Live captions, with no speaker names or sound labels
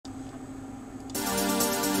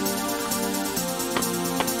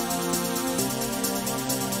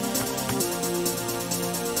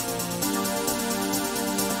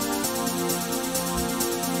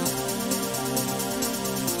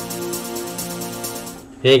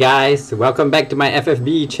Hey guys, welcome back to my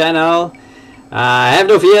FFBE channel. Have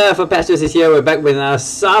no fear, FFPastures is here. We're back with another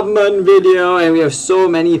summon video, and we have so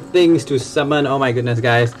many things to summon. Oh my goodness,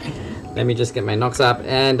 guys. Let me just get my Nox up,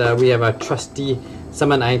 and we have a trusty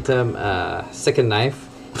summon item, second knife.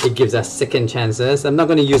 It gives us second chances. I'm not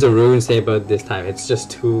going to use a rune saber this time. It's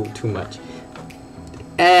just too much,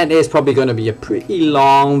 and it's probably going to be a pretty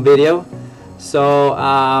long video. So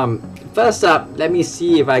first up, let me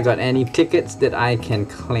see if I got any tickets that I can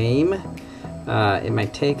claim. It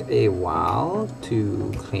might take a while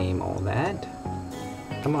to claim all that.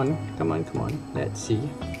 Come on, come on, come on. Let's see.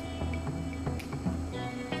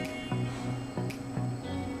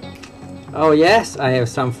 Oh yes, I have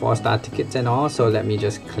some 4-star tickets and all, so let me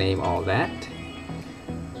just claim all that.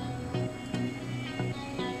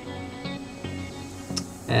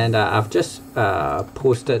 And I've just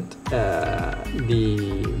posted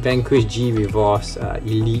the Vanquish G Revolve's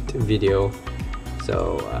Elite video.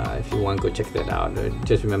 So if you want, go check that out.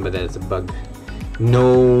 Just remember that it's a bug.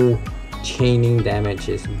 No chaining damage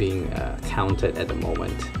is being counted at the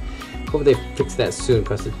moment. Hope they fix that soon,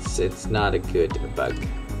 because it's not a good bug.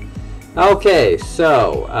 Okay,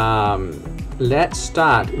 so let's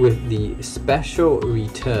start with the special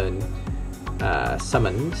return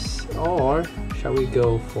summons, or shall we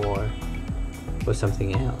go for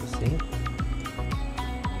something else? Eh?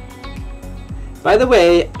 By the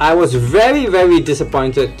way, I was very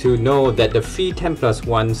disappointed to know that the free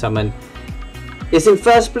 10+1 summon is in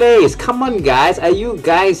first place. Come on guys, are you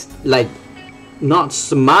guys like not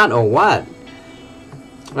smart or what?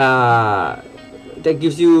 That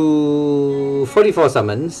gives you 44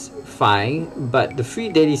 summons, fine, but the free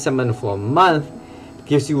daily summon for a month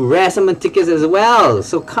gives you rare summon tickets as well.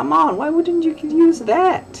 So come on, why wouldn't you use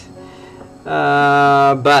that?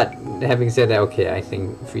 But having said that, okay, I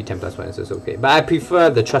think free 10+1 is okay. But I prefer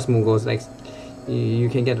the trust Mongols. Like, you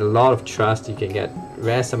can get a lot of trust. You can get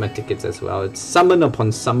rare summon tickets as well. It's summon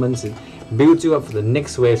upon summons. It builds you up for the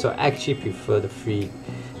next wave. So I actually prefer the free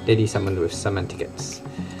daily summon with summon tickets.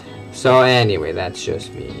 So anyway, that's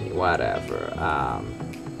just me. Whatever.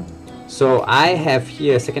 So I have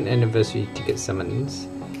here second anniversary ticket summons.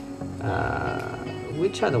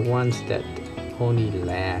 Which are the ones that only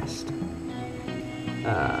last?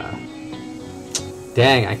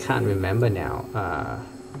 Dang, I can't remember now.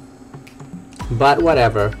 But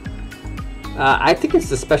whatever. I think it's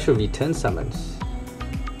the special return summons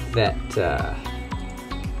that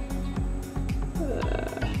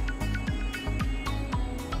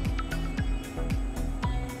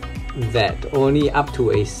that only up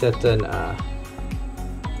to a certain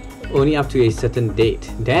date.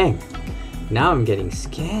 Dang, now I'm getting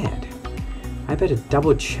scared. I better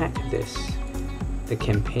double check this, the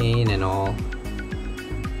campaign and all.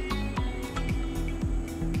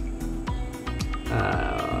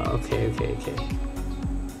 Okay.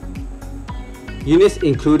 Units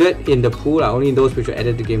included in the pool are only those which were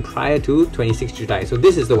added to the game prior to 26 July. So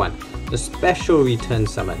this is the one, the special return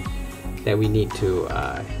summon that we need to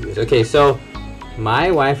use. Okay, so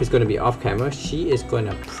my wife is going to be off camera. She is going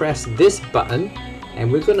to press this button,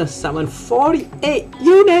 and we're going to summon 48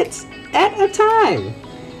 units at a time.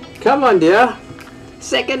 Come on, dear.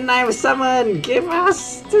 Second knife summon. Give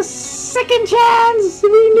us the second chance.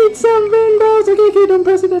 We need some rainbows. Okay, don't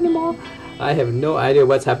press it anymore. I have no idea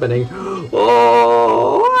what's happening.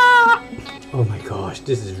 Oh my gosh,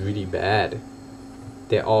 this is really bad.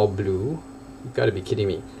 They're all blue. You gotta be kidding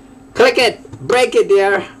me. Click it! Break it,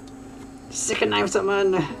 dear! Second knife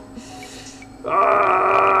summon.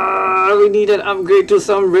 We need an upgrade to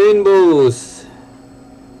some rainbows.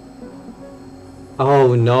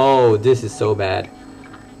 Oh no, this is so bad.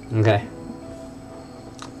 Okay.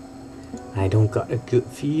 I don't got a good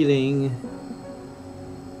feeling.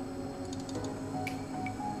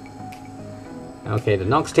 Okay, the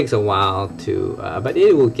Nox takes a while to, but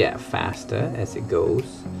it will get faster as it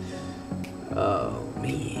goes. Oh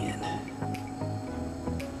man.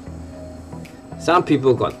 Some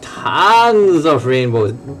people got tons of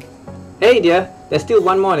rainbows. Hey dear, there's still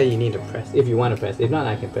one more that you need to press if you want to press. If not,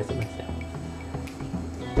 I can press it myself.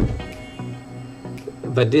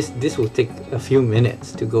 But this will take a few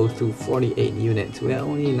minutes to go through 48 units. We're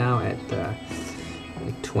only now at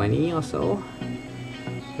 20 or so.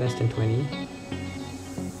 Less than 20.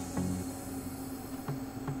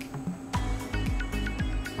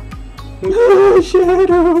 No,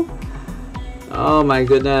 Shadow! Oh my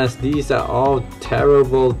goodness, these are all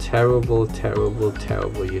terrible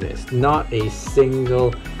units. Not a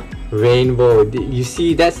single rainbow. You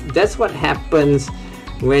see, that's what happens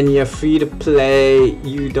when you're free to play.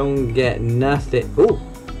 You don't get nothing. Oh,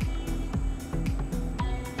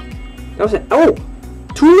 that was it. Oh,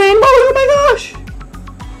 2 rainbows! Oh my gosh!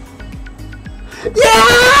 Yeah!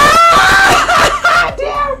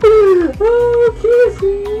 Damn! Oh, kiss.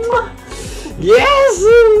 Yes!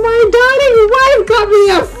 My darling wife got me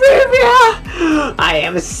a Frivia! I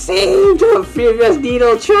am saved from Frivia's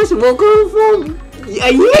needle trust vocal for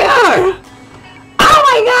a year! Oh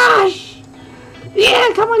my gosh!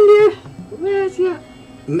 Yeah, come on, dear. Where's your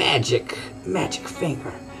magic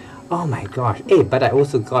finger? Oh my gosh. Hey, but I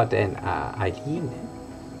also got an Eileen.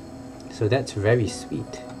 So that's very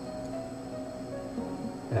sweet.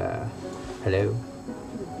 Hello?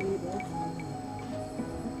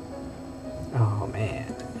 Oh man.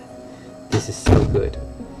 This is so good.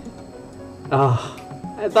 Oh,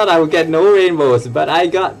 I thought I would get no rainbows, but I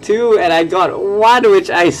got 2 and I got 1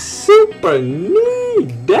 which I super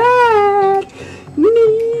needed.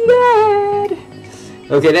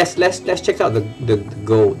 Okay, let's check out the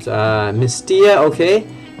golds. Mystia, okay.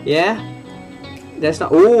 Yeah. That's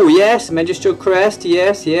not. Oh yes, Magistral Crest.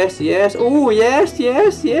 Yes. Oh yes.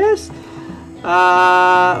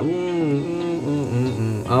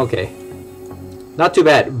 Okay. Not too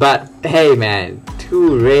bad, but hey man,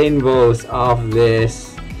 2 rainbows off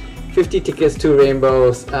this. 50 tickets, 2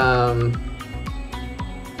 rainbows.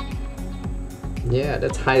 Yeah,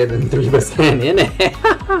 that's higher than 3%, isn't it?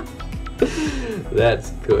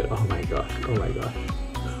 That's good. Oh my gosh.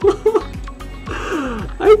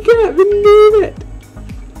 I can't believe it.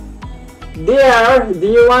 Dear, do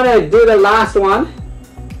you want to do the last one?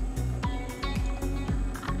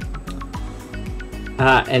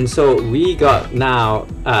 And so we got now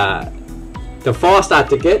the 4-star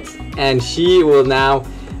tickets, and she will now,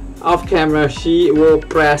 off camera, she will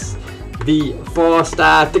press the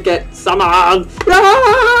 4-star ticket. Summon!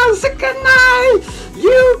 Second night!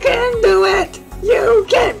 You can do it! You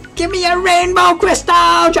can! Give me a rainbow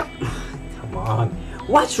crystal! Come on.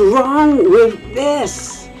 What's wrong with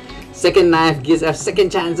this? Second knife gives us second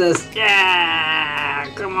chances. Yeah!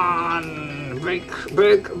 Come on! Break,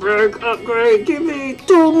 upgrade! Give me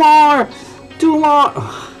 2 more! 2 more!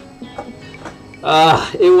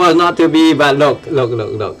 It was not to be, but look.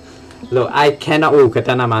 Look, I cannot,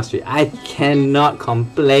 Katana Mastery, I cannot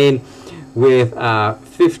complain with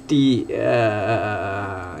 50,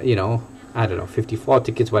 you know, I don't know, 54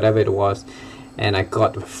 tickets, whatever it was, and I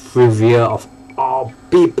got Frivia of all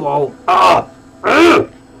people.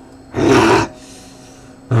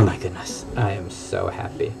 Oh my goodness, I am so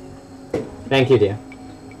happy. Thank you, dear.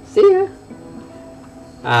 See ya.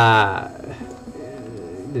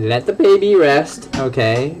 Let the baby rest.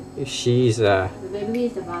 Okay, she's The baby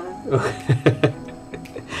is the father.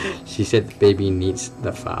 She said the baby needs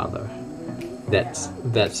the father. That's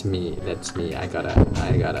me. I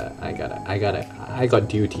got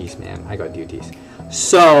duties, man. I got duties.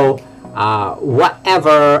 So,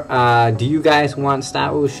 whatever. Do you guys want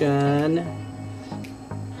Star Ocean?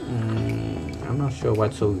 I'm not sure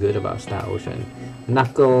what's so good about Star Ocean.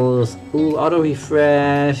 Knuckles. Ooh, auto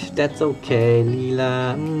refresh. That's okay.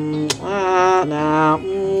 Leela.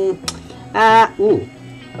 Ooh.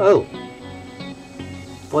 Oh.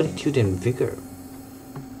 Fortitude and Vigor.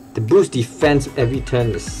 The boost defense every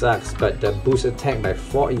turn sucks, but the boost attack by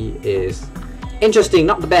 40 is interesting.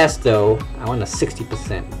 Not the best though. I want a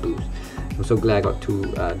 60% boost. I'm so glad I got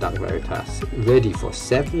 2 Dark Veritas. Ready for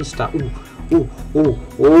 7-star. Ooh.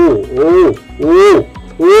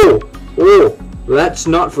 Let's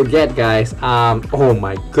not forget, guys. Oh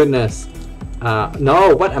my goodness.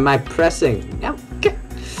 No, what am I pressing? No.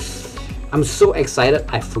 I'm so excited.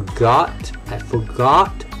 I forgot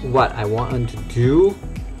what I wanted to do.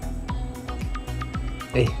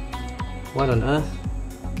 Hey, what on earth?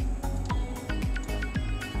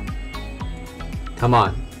 Come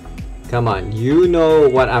on. You know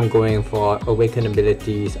what I'm going for. Awaken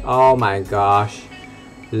abilities. Oh my gosh.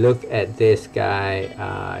 Look at this guy.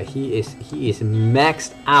 He is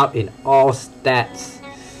maxed out in all stats.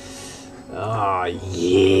 Oh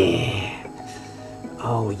yeah.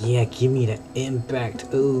 Oh yeah, give me the impact.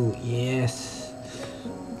 Oh yes.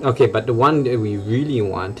 Okay, but the one that we really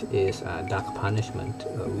want is Dark Punishment.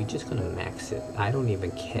 We're just gonna max it. I don't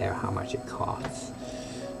even care how much it costs.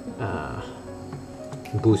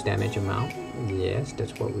 Boost damage amount. Yes,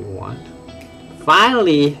 that's what we want.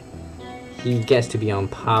 Finally, he gets to be on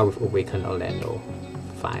par with Awakened Orlando.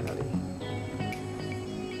 Finally.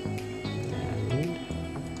 And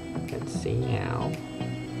let's see now.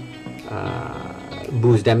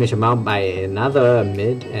 Boost damage amount by another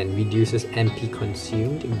mid and reduces MP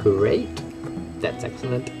consumed. Great. That's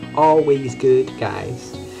excellent. Always good,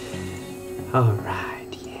 guys.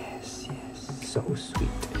 Alright, yes. So sweet.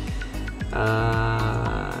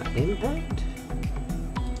 Impact?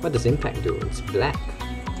 What does impact do? It's black.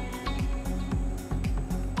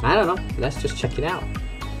 I don't know. Let's just check it out.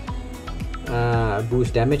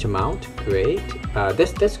 Boost damage amount. Great.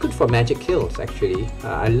 That's good for magic kills actually.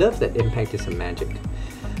 I love that impact is a magic.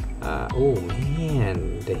 Oh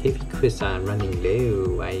man, the heavy crits are running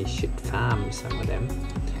low. I should farm some of them.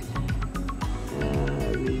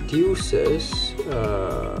 Reduces.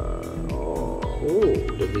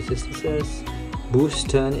 The resistances. Boost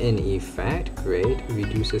turn in effect. Great.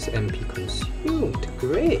 Reduces MP consumed.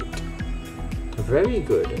 Great. Very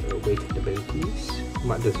good. Awakened abilities.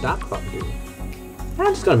 What does Dark Clock do?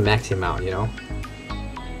 I'm just gonna max him out, you know.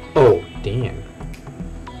 Oh, damn.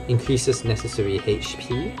 Increases necessary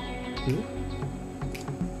HP.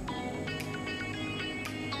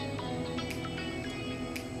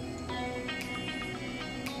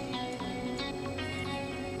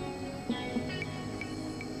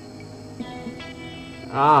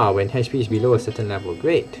 When HP is below a certain level.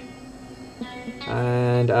 Great.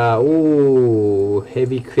 And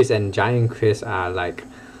heavy crits and giant crits are like,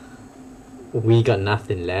 we got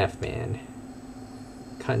nothing left, man.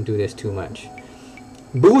 Can't do this too much.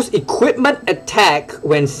 Boost equipment attack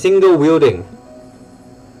when single wielding.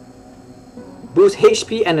 Boost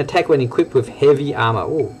HP and attack when equipped with heavy armor.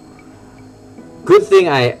 Oh, good thing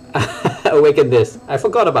I awakened this. I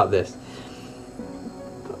forgot about this.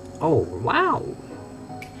 Oh wow!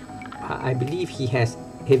 I believe he has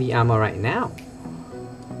heavy armor right now.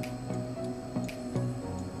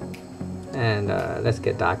 And let's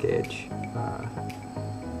get Dark Edge.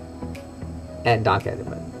 Add Dark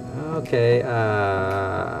Element. Okay,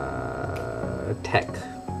 tech.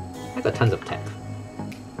 I got tons of tech.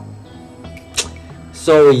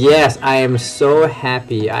 So yes, I am so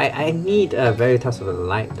happy. I need a Veritas of the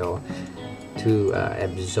Light though to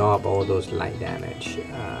absorb all those light damage.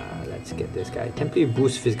 Let's get this guy. Temporary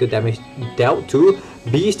boost physical damage dealt to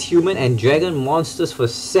beast, human, and dragon monsters for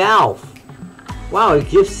self. Wow, it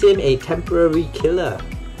gives him a temporary killer.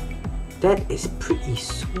 That is pretty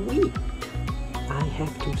sweet, I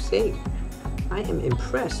have to say. I am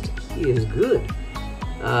impressed. He is good.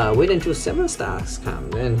 Wait until 7 stars come,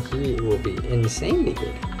 then he will be insanely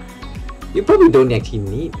good. You probably don't actually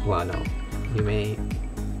need. Well, no. You may.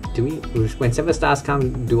 Do we? When 7 stars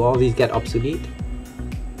come, do all these get obsolete?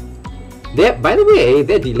 By the way,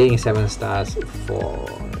 they're delaying 7 stars for,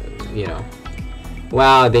 you know.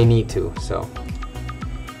 Well, they need to. So,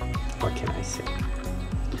 what can I say?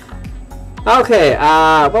 Okay,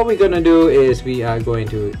 what we're gonna do is we are going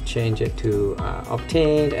to change it to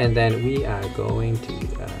obtained, and then we are going to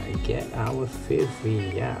get our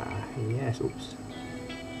Fivria. Yes, oops.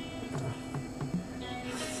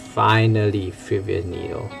 Finally, Fivria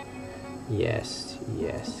Needle. Yes,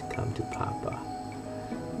 yes, come to Papa.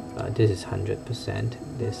 This is 100%.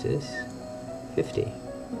 This is 50.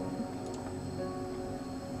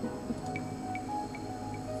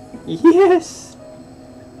 Yes!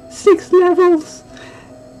 6 levels!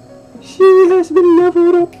 She has been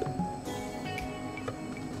leveled up!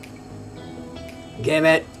 Give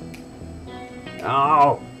it!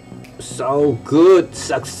 Oh! So good!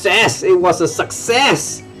 Success! It was a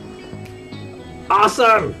success!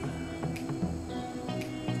 Awesome!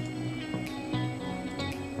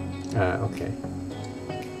 Okay.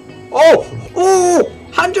 Oh! Oh!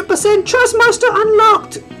 100% Trust Master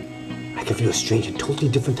unlocked! I can feel a strange and totally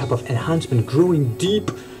different type of enhancement growing deep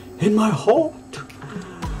in my heart.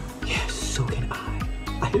 Yes, so can I.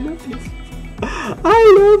 I love you.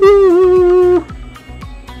 I love you.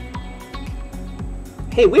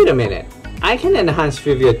 Hey, wait a minute. I can enhance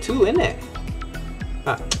Fivria too, innit?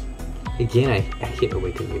 Again, I hit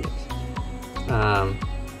awaken units.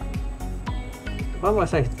 What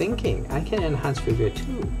was I thinking? I can enhance Fivria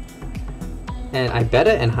too. And I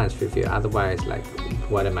better enhance Fivria, otherwise, like,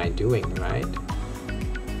 what am I doing, right?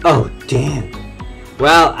 Oh, damn.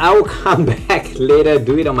 Well, I'll come back later,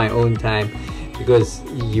 do it on my own time, because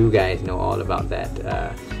you guys know all about that.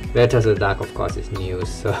 Veritas of the Dark, of course, is new,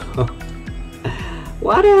 so...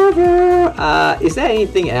 Whatever! Is there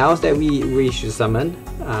anything else that we should summon?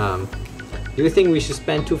 Do you think we should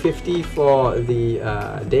spend 250 for the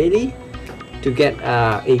daily to get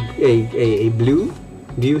a blue?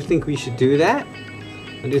 Do you think we should do that?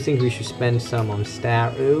 Or do you think we should spend some on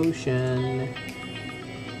Star Ocean?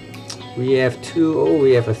 We have 2. Oh,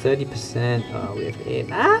 we have a 30%. Oh, we have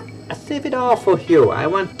 8. I save it all for heal. I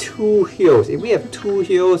want 2 heals. If we have 2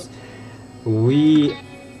 heals, we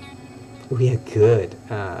are good.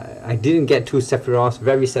 I didn't get 2 Sephiroths.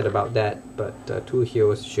 Very sad about that. But 2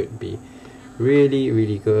 heals should be really,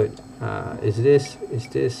 really good. Is this?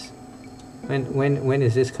 When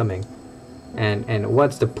is this coming? And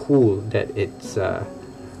what's the pool that it's you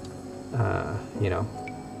know?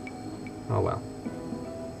 Oh well.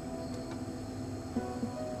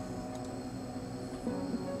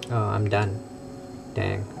 Oh, I'm done.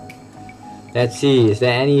 Dang. Let's see, is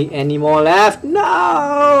there any more left? No!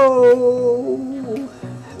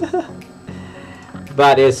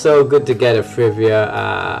 But it's so good to get a Frivia.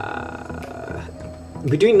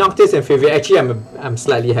 Between Noctis and Frivia, actually I'm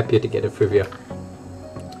slightly happier to get a Frivia.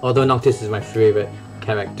 Although Noctis is my favorite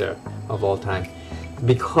character of all time.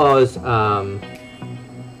 Because at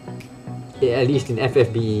least in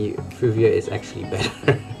FFBE, Frivia is actually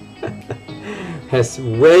better. Has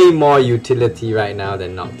way more utility right now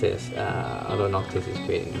than Noctis. Although Noctis is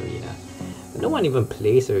great in Arena. No one even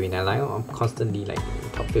plays Arena. Like, I'm constantly like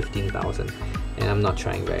top 15,000, and I'm not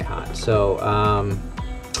trying very hard. So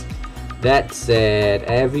that said,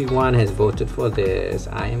 everyone has voted for this.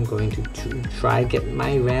 I am going to try get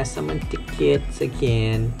my rare summon tickets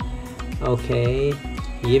again. Okay,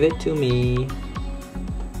 give it to me.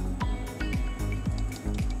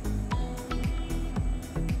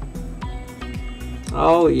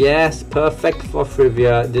 Oh yes, perfect for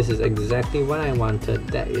Frivia. This is exactly what I wanted.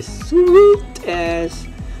 That is sweet as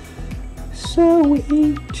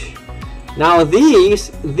sweet. Now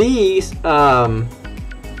these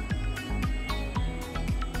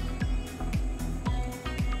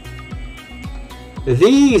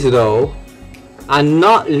though are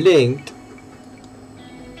not linked.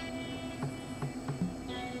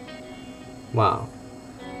 Wow.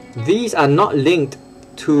 These are not linked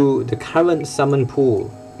to the current summon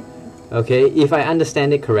pool. Okay, if I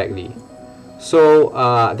understand it correctly. So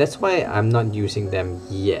that's why I'm not using them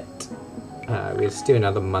yet. There's still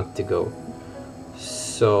another month to go.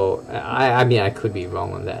 So I mean I could be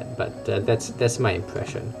wrong on that, but that's my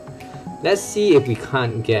impression. Let's see if we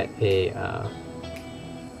can't get a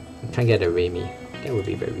Raimi. That would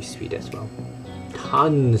be very sweet as well.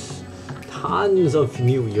 Tons of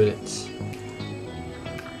new units.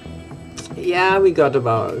 Yeah, we got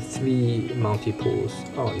about 3 multi-pools.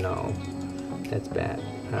 Oh no, that's bad.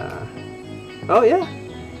 Oh yeah,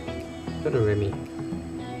 got a Remy.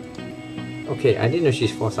 Okay, I didn't know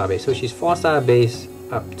she's 4-star base. So she's 4-star base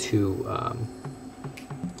up to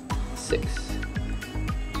 6.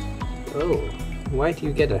 Oh, why do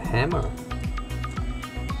you get a hammer?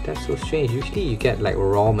 That's so strange. Usually you get like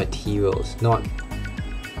raw materials, not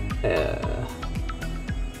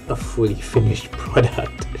a fully finished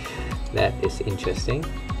product. That is interesting.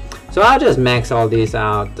 So I'll just max all these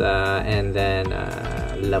out and then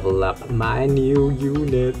level up my new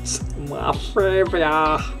units. My favorite.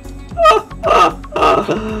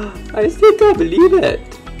 I still can't believe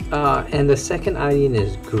it. And the second island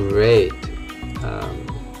is great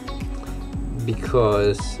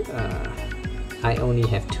because I only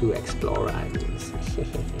have 2 explorer islands.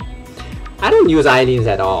 I don't use islands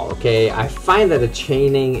at all. Okay, I find that the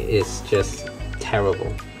chaining is just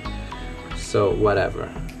terrible. So whatever.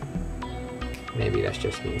 Maybe that's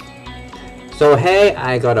just me. So hey,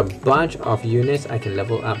 I got a bunch of units I can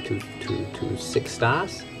level up to 6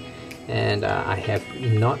 stars, and I have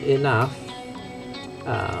not enough.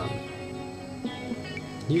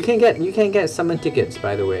 You can get summon tickets,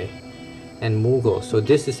 by the way, and Moogle. So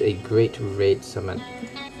this is a great raid summon.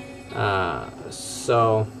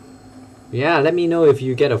 So yeah, let me know if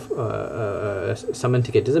you get a summon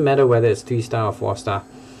ticket. Doesn't matter whether it's 3-star or 4-star.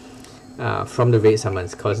 From the raid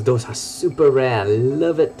summons, because those are super rare. I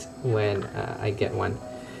love it when I get one.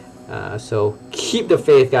 So keep the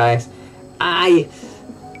faith, guys.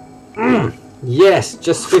 Yes,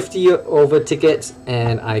 just 50 over tickets,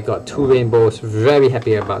 and I got 2 rainbows. Very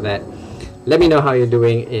happy about that. Let me know how you're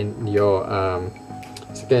doing in your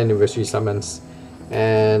 2nd anniversary summons,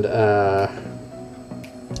 and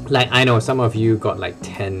like I know some of you got like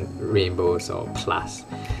 10 rainbows or plus.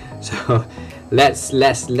 So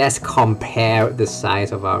let's compare the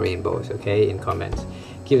size of our rainbows, okay, in comments.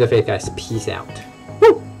 Keep the faith, guys. Peace out.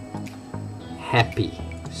 Woo! Happy,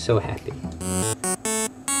 so happy.